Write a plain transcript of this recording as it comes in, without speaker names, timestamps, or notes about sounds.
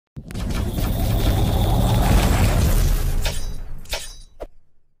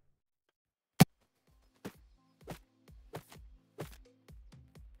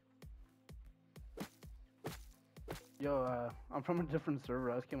Yo, I'm from a different server.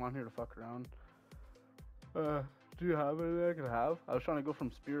 I just came on here to fuck around. Do you have anything I could have? I was trying to go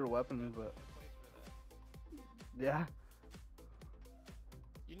from spear to weapon, but yeah.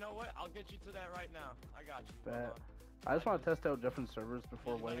 You know what? I'll get you to that right now. I got you. Bet. I just want to test out different servers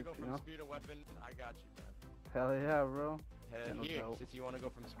before you wanna wave, go you from know? spear to weapon? I got you, man. Hell yeah, bro. Here, since you want to go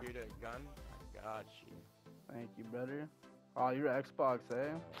from spear to gun, I got you. Thank you, brother. Oh, you're Xbox,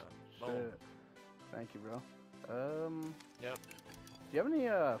 eh? Boom. Shit. Thank you, bro. Yep. Do you have any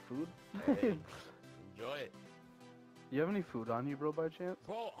food? Hey, enjoy it. You have any food on you, bro, by chance?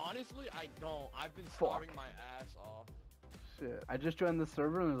 Bro, honestly, I don't. I've been starving my ass off. Shit. I just joined the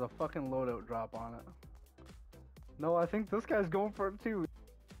server and there's a fucking loadout drop on it. No, I think this guy's going for it too. Is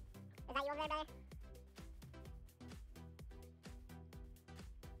that you over there, brother?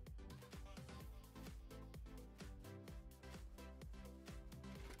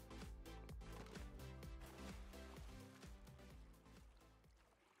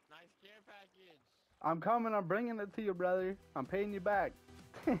 Nice care package. I'm coming, I'm bringing it to you, brother. I'm paying you back.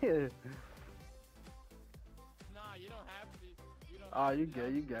 Nah, you don't have to. You don't Oh, have you to.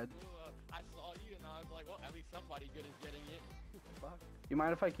 good, you good. I saw you and I was like, well, at least somebody good is getting it. Fuck. You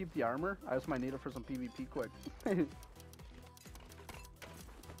mind if I keep the armor? I just might need it for some PvP quick.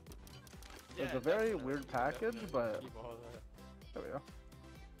 It's a very weird package, but there we go.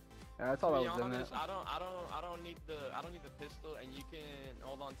 Yeah, that's all that was in it. I don't need the pistol, and you can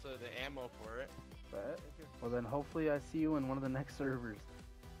hold on to the ammo for it. But, well then, hopefully I see you in one of the next servers.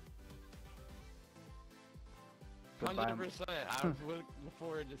 100%. I look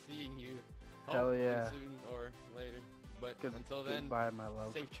forward to seeing you. Hell yeah. Soon or later. But Good, until then, goodbye, my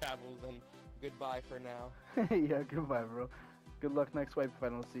love. safe travels and goodbye for now. Yeah, goodbye, bro. Good luck next wipe if I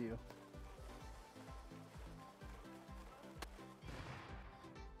don't see you.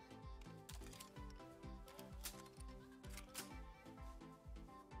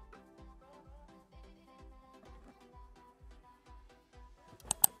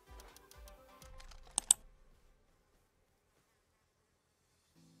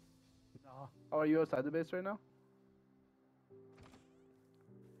 Oh, are you outside the base right now?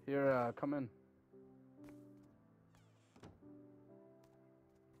 Here, come in.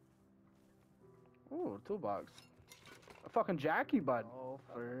 Ooh, toolbox. A fucking Jackie, bud. Oh,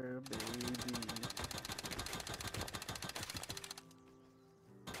 for baby.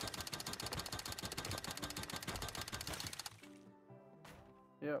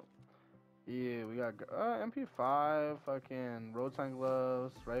 Yep. Yeah, we got MP5, fucking road sign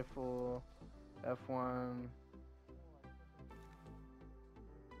gloves, rifle, F1.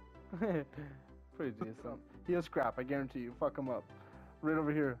 Pretty decent. He has scrap, I guarantee you. Fuck him up. Right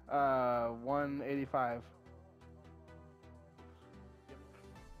over here. 185.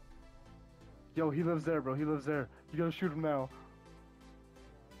 Yo, he lives there, bro. He lives there. You gotta shoot him now.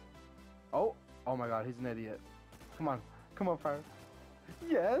 Oh. Oh my god, he's an idiot. Come on. Come on, fire.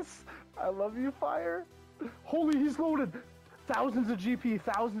 Yes! I love you, fire. Holy, he's loaded. Thousands of GP.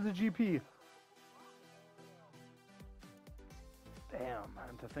 Thousands of GP. Damn,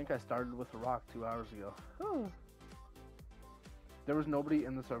 man. To think I started with a rock 2 hours ago. Oh. There was nobody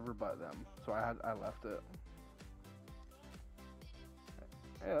in the server but them, so I left it.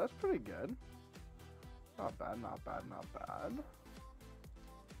 Yeah, that's pretty good. Not bad, not bad, not bad.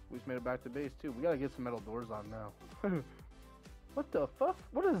 We just made it back to base too. We gotta get some metal doors on now. What the fuck?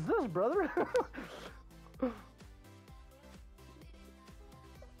 What is this, brother?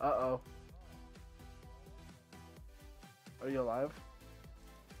 Uh-oh. Are you alive?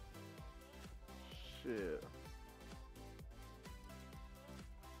 Shit.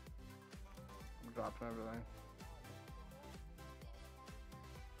 I'm dropping everything.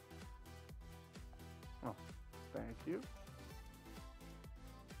 Oh, thank you.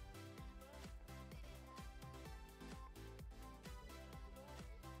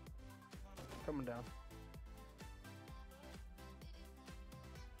 Coming down.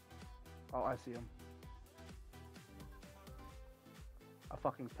 Oh, I see him. A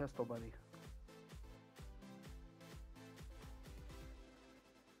fucking pistol, buddy.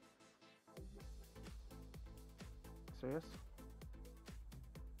 Serious?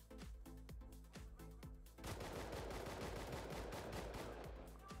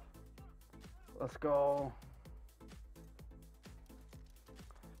 Let's go.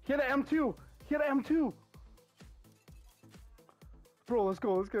 He had an M2! He had an M2! Bro, let's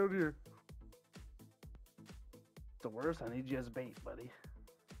go. Let's get out of here. The worst, I need you as bait, buddy.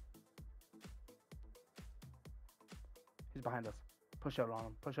 He's behind us. Push out on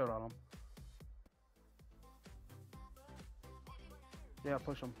him. Push out on him. Yeah,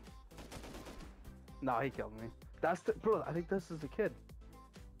 push him. Nah, he killed me. That's the bro. I think this is a kid.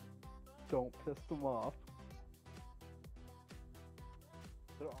 Don't piss them off.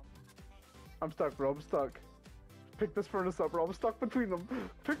 I'm stuck, bro. I'm stuck. Pick this furnace up, bro. I'm stuck between them.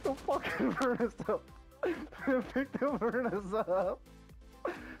 Pick the fucking furnace up. Pick the furnace up.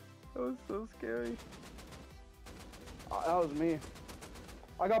 That was so scary. That was me.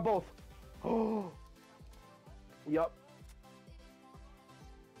 I got both. Oh. Yup.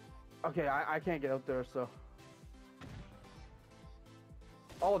 Okay, I can't get out there, so.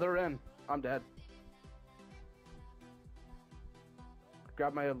 Oh, they're in. I'm dead.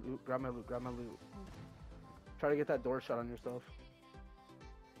 Grab my loot, grab my loot, grab my loot. Try to get that door shut on yourself.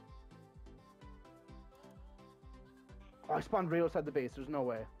 Oh, I spawned right outside the base. There's no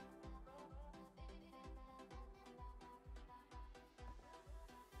way.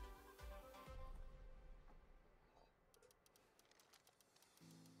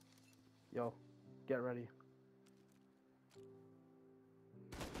 Yo, get ready.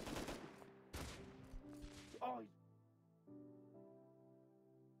 Oh,